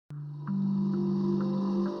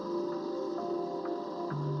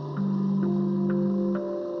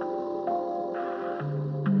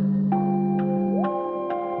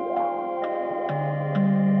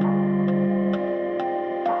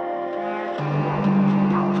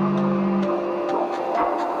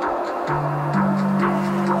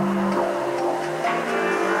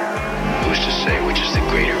Who's to say which is the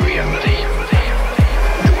greater reality?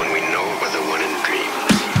 The one we know or the one in dreams?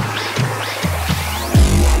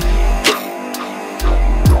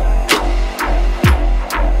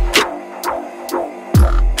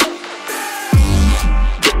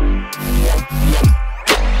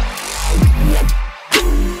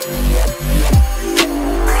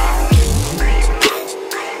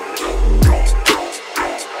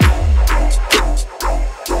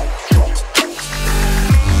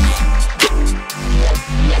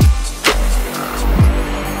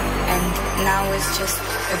 Now it's just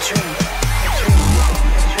a dream, a dream,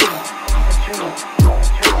 a dream, a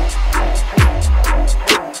dream,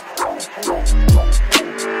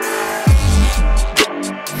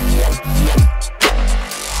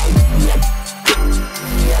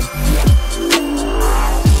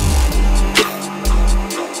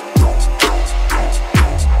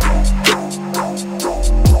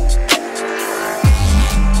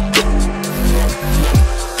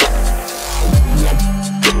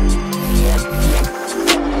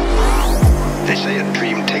 They say a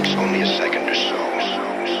dream takes only a second or so,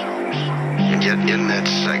 and yet in that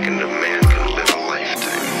second a man can live a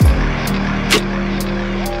lifetime.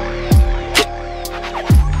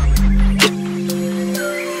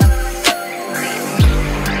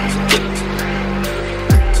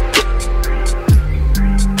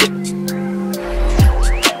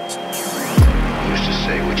 Who's to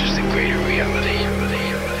say which is the greater reality?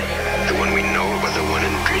 The one we know or the one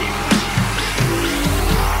in dreams?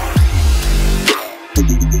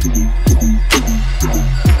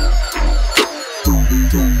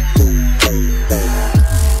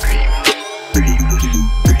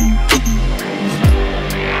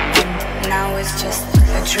 now it's just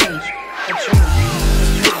a dream, a dream,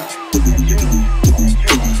 a dream, a dream,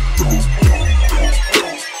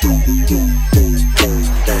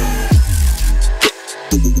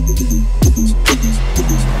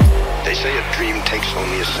 They say a dream takes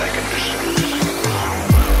only a second or so.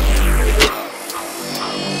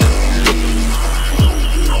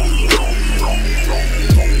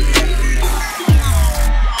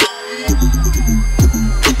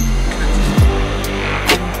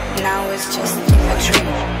 now it's just a dream,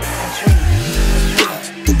 a dream,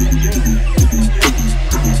 a dream, a dream, a dream.